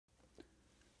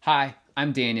Hi,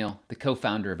 I'm Daniel, the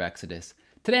co-founder of Exodus.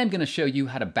 Today I'm going to show you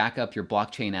how to back up your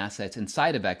blockchain assets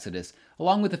inside of Exodus,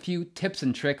 along with a few tips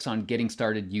and tricks on getting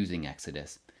started using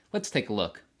Exodus. Let's take a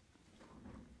look.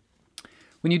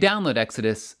 When you download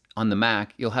Exodus on the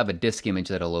Mac, you'll have a disk image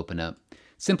that'll open up.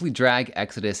 Simply drag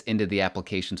Exodus into the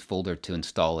applications folder to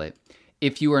install it.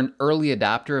 If you are an early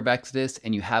adopter of Exodus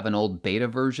and you have an old beta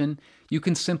version, you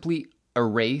can simply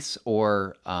erase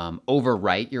or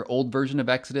overwrite your old version of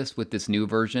Exodus with this new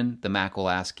version. The Mac will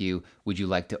ask you, would you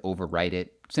like to overwrite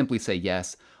it? Simply say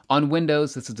yes. On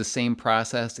Windows, this is the same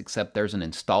process, except there's an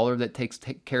installer that takes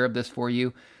care of this for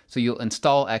you. So you'll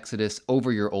install Exodus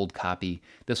over your old copy.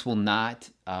 This will not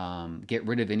get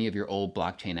rid of any of your old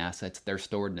blockchain assets. They're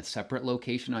stored in a separate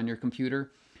location on your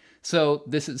computer. So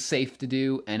this is safe to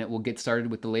do, and it will get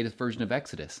started with the latest version of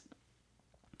Exodus.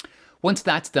 Once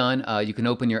that's done, you can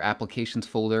open your applications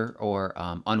folder, or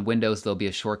on Windows, there'll be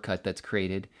a shortcut that's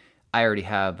created. I already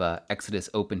have Exodus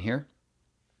open here.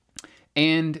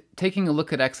 And taking a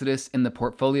look at Exodus in the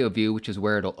portfolio view, which is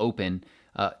where it'll open,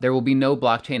 there will be no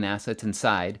blockchain assets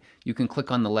inside. You can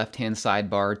click on the left-hand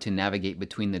sidebar to navigate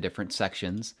between the different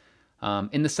sections.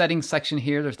 In the settings section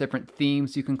here, there's different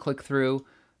themes you can click through.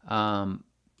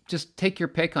 Just take your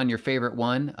pick on your favorite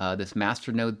one. This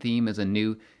Masternode theme is a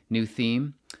new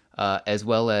theme. As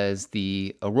well as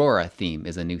the Aurora theme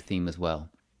is a new theme as well.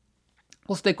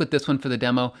 We'll stick with this one for the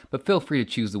demo, but feel free to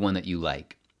choose the one that you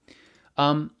like.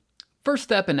 First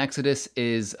step in Exodus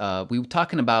is we were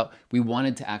talking about we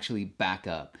wanted to actually back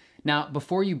up. Now,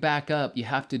 before you back up, you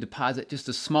have to deposit just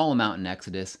a small amount in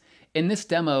Exodus. In this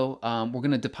demo, we're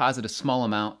going to deposit a small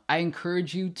amount. I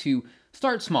encourage you to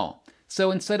start small.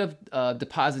 So instead of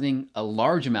depositing a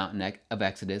large amount of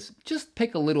Exodus, just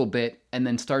pick a little bit and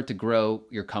then start to grow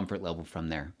your comfort level from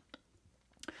there.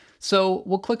 So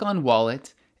we'll click on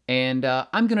Wallet, and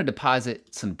I'm going to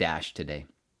deposit some Dash today.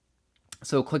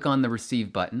 So click on the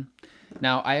Receive button.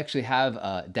 Now I actually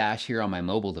have Dash here on my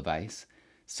mobile device.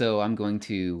 So I'm going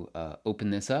to open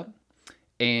this up,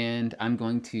 and I'm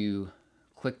going to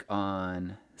click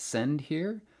on Send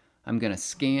here. I'm going to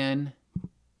scan.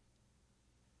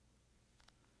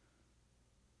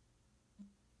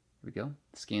 Here we go.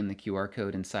 Scan the QR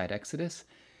code inside Exodus.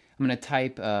 I'm going to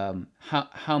type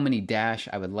how many Dash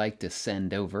I would like to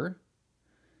send over.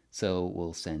 So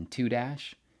we'll send 2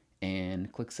 Dash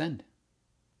and click Send.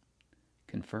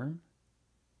 Confirm.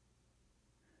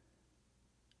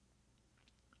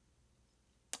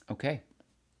 Okay.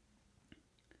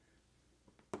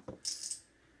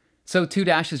 So 2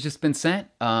 Dash has just been sent.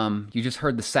 You just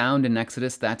heard the sound in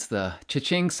Exodus. That's the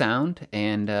cha-ching sound,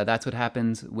 and that's what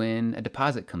happens when a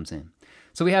deposit comes in.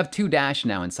 So we have 2 Dash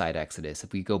now inside Exodus.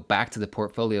 If we go back to the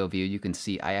portfolio view, you can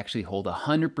see I actually hold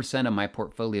 100% of my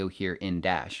portfolio here in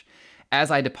Dash.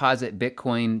 As I deposit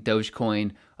Bitcoin,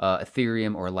 Dogecoin,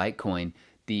 Ethereum, or Litecoin,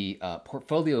 the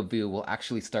portfolio view will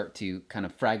actually start to kind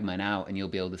of fragment out, and you'll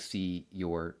be able to see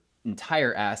your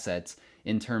entire assets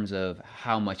in terms of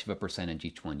how much of a percentage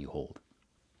each one you hold.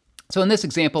 So in this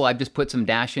example, I've just put some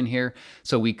Dash in here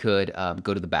so we could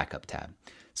go to the backup tab.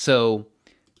 So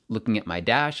looking at my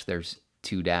Dash, there's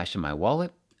 2 Dash in my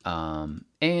wallet, and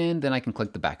then I can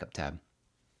click the backup tab.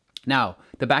 Now,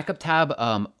 the backup tab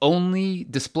only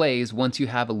displays once you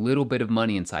have a little bit of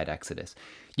money inside Exodus.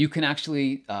 You can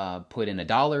actually put in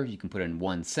 $1, you can put in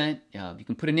 1 cent, you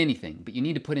can put in anything, but you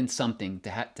need to put in something to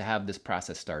have this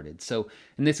process started. So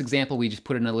in this example, we just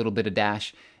put in a little bit of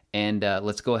Dash, and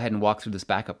let's go ahead and walk through this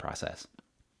backup process.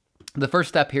 The first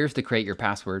step here is to create your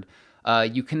password.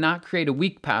 You cannot create a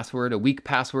weak password. A weak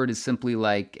password is simply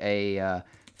like a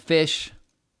fish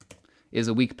is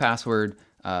a weak password.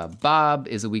 Bob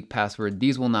is a weak password.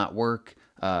 These will not work.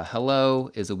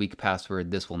 Hello is a weak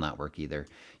password. This will not work either.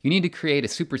 You need to create a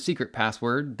super secret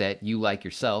password that you like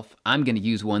yourself. I'm going to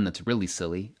use one that's really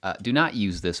silly. Do not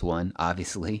use this one,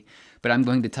 obviously, but I'm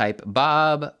going to type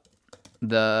Bob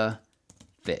the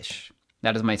Fish.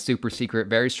 That is my super secret,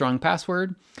 very strong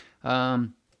password.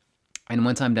 And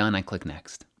once I'm done, I click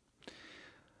Next.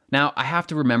 Now, I have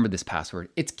to remember this password.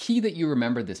 It's key that you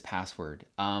remember this password.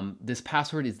 This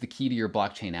password is the key to your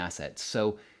blockchain assets.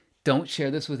 So don't share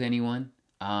this with anyone.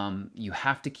 You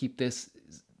have to keep this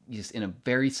just in a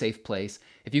very safe place.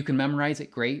 If you can memorize it,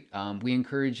 great. We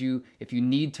encourage you, if you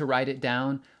need to write it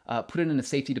down, put it in a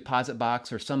safety deposit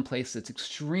box or someplace that's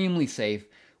extremely safe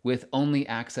with only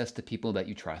access to people that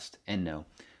you trust and know.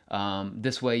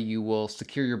 This way you will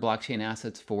secure your blockchain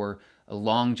assets for a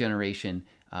long generation,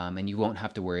 and you won't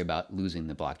have to worry about losing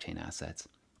the blockchain assets.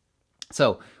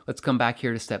 So let's come back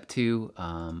here to step 2.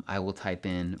 I will type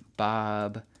in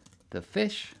Bob the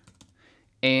Fish.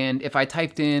 And if I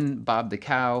typed in Bob the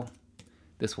Cow,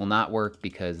 this will not work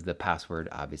because the password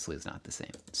obviously is not the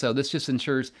same. So this just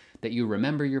ensures that you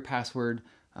remember your password,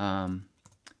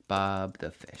 Bob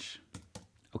the Fish.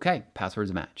 Okay,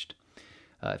 password's matched.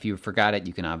 If you forgot it,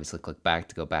 you can obviously click back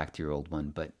to go back to your old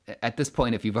one. But at this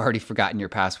point, if you've already forgotten your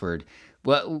password,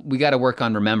 well, we got to work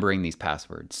on remembering these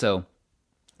passwords. So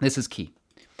this is key.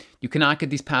 You cannot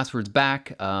get these passwords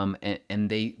back, and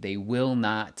they will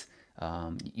not,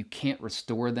 you can't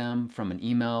restore them from an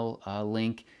email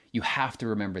link. You have to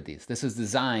remember these. This is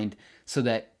designed so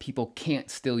that people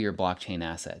can't steal your blockchain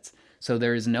assets. So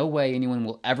there is no way anyone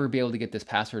will ever be able to get this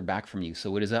password back from you.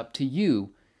 So it is up to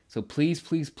you. So please,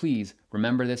 please, please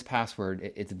remember this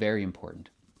password. It's very important.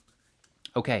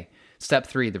 Okay, step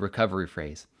 3, the recovery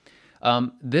phrase.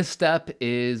 This step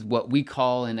is what we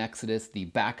call in Exodus the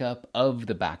backup of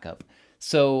the backup.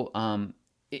 So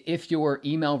if your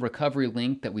email recovery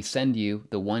link that we send you,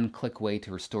 the one-click way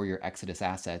to restore your Exodus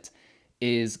assets,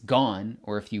 is gone,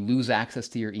 or if you lose access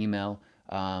to your email,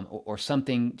 or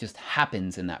something just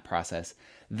happens in that process,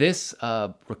 this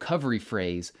recovery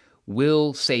phrase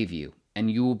will save you, and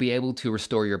you will be able to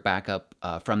restore your backup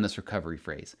from this recovery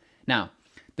phrase. Now,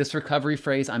 this recovery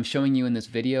phrase I'm showing you in this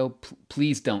video,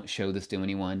 please don't show this to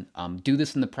anyone. Do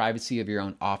this in the privacy of your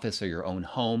own office or your own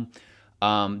home.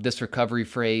 This recovery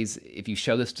phrase, if you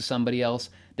show this to somebody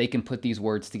else, they can put these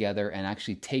words together and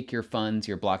actually take your funds,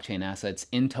 your blockchain assets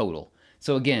in total.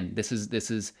 So again, this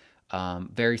is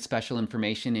very special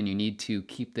information, and you need to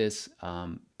keep this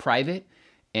private.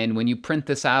 And when you print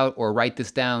this out or write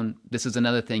this down, this is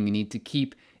another thing you need to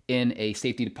keep in a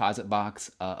safety deposit box,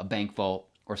 a bank vault,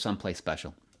 or someplace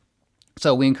special.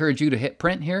 So we encourage you to hit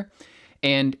print here.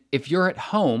 And if you're at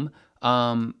home,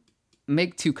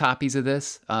 make 2 copies of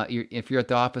this. If you're at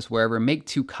the office, wherever, make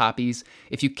 2 copies.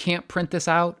 If you can't print this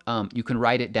out, you can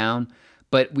write it down.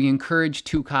 But we encourage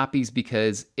 2 copies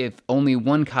because if only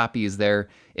 1 copy is there,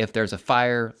 if there's a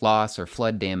fire, loss, or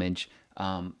flood damage,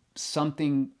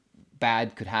 something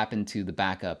bad could happen to the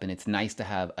backup, and it's nice to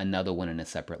have another one in a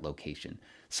separate location.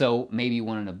 So maybe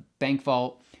one in a bank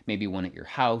vault, maybe one at your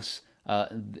house.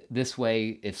 This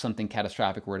way, if something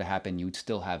catastrophic were to happen, you would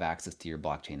still have access to your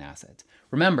blockchain assets.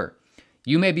 Remember,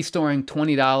 you may be storing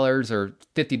 $20 or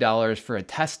 $50 for a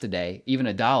test today, even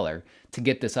 $1, to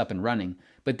get this up and running.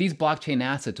 But these blockchain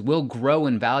assets will grow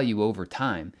in value over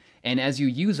time. And as you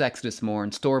use Exodus more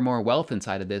and store more wealth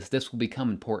inside of this, this will become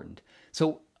important.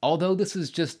 So although this is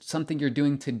just something you're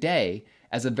doing today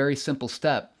as a very simple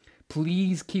step,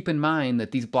 please keep in mind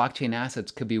that these blockchain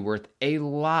assets could be worth a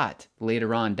lot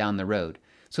later on down the road.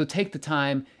 So take the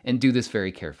time and do this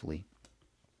very carefully.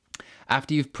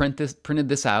 After you've printed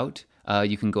this out,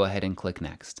 you can go ahead and click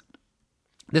Next.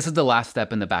 This is the last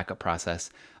step in the backup process.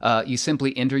 You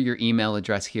simply enter your email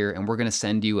address here, and we're going to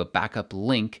send you a backup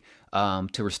link to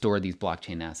restore these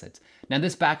blockchain assets. Now,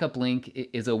 this backup link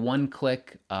is a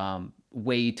one-click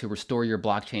way to restore your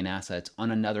blockchain assets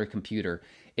on another computer.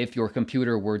 If your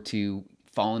computer were to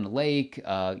fall in a lake,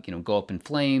 go up in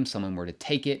flames, someone were to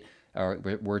take it, or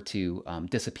were to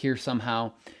disappear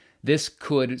somehow, this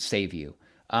could save you.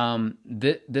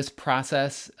 This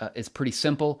process is pretty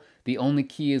simple. The only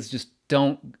key is just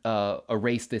don't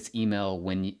erase this email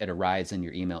when it arrives in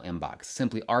your email inbox.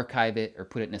 Simply archive it or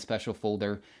put it in a special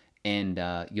folder, and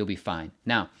you'll be fine.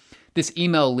 Now, this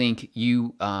email link,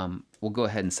 we'll go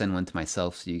ahead and send one to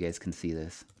myself so you guys can see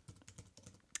this.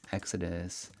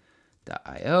 Exodus.io.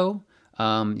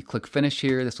 You click finish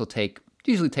here. This will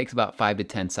usually takes about 5 to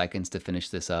 10 seconds to finish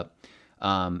this up.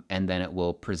 And then it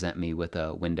will present me with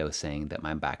a window saying that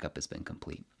my backup has been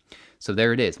complete. So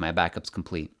there it is, my backup's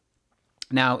complete.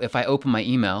 Now, if I open my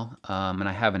email, and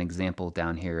I have an example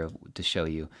down here to show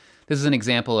you. This is an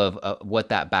example of what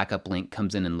that backup link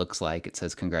comes in and looks like. It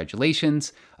says,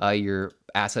 congratulations, your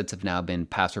assets have now been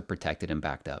password protected and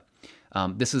backed up.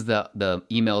 This is the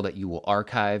email that you will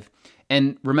archive.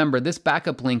 And remember, this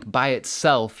backup link by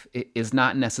itself is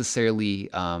not necessarily,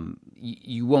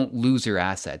 you won't lose your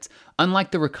assets.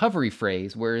 Unlike the recovery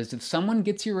phrase, whereas if someone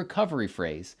gets your recovery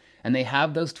phrase and they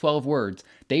have those 12 words,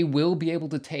 they will be able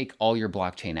to take all your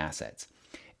blockchain assets.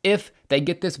 If they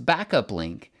get this backup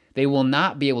link, they will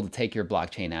not be able to take your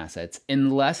blockchain assets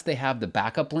unless they have the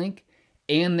backup link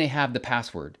and they have the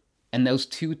password. And those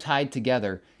 2 tied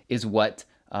together is what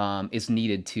is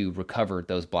needed to recover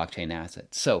those blockchain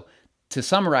assets. So to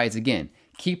summarize again,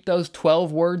 keep those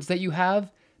 12 words that you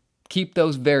have, keep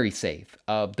those very safe.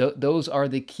 Those are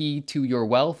the key to your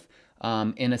wealth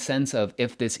in a sense of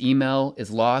if this email is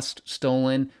lost,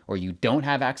 stolen, or you don't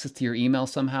have access to your email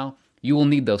somehow, you will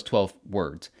need those 12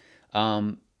 words.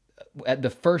 At the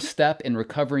first step in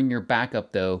recovering your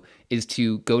backup, though, is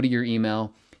to go to your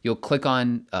email. you'll click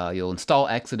on, you'll install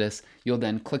Exodus. You'll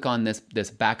then click on this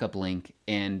backup link,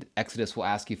 and Exodus will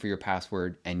ask you for your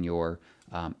password, and your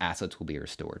assets will be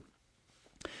restored.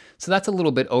 So that's a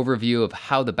little bit overview of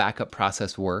how the backup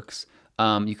process works.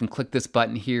 You can click this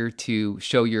button here to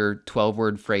show your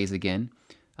 12-word phrase again.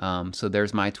 So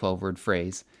there's my 12-word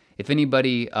phrase. If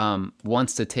anybody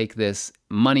wants to take this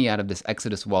money out of this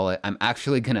Exodus wallet, I'm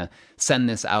actually going to send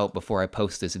this out before I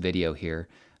post this video here.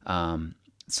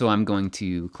 So I'm going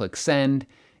to click send,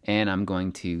 and I'm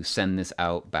going to send this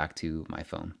out back to my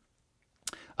phone.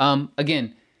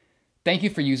 Again, thank you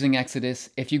for using Exodus.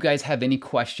 If you guys have any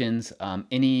questions,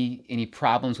 any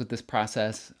problems with this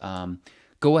process,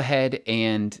 go ahead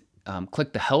and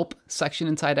click the help section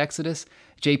inside Exodus.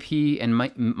 JP and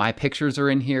my pictures are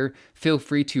in here. Feel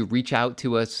free to reach out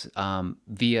to us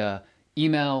via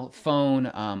email,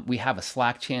 phone. We have a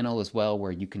Slack channel as well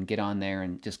where you can get on there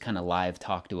and just kind of live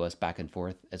talk to us back and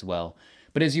forth as well.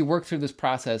 But as you work through this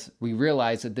process, we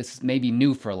realize that this may be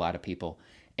new for a lot of people,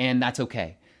 and that's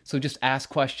okay. So just ask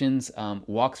questions,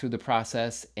 walk through the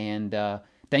process, and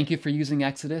thank you for using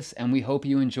Exodus, and we hope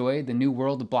you enjoy the new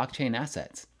world of blockchain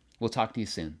assets. We'll talk to you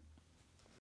soon.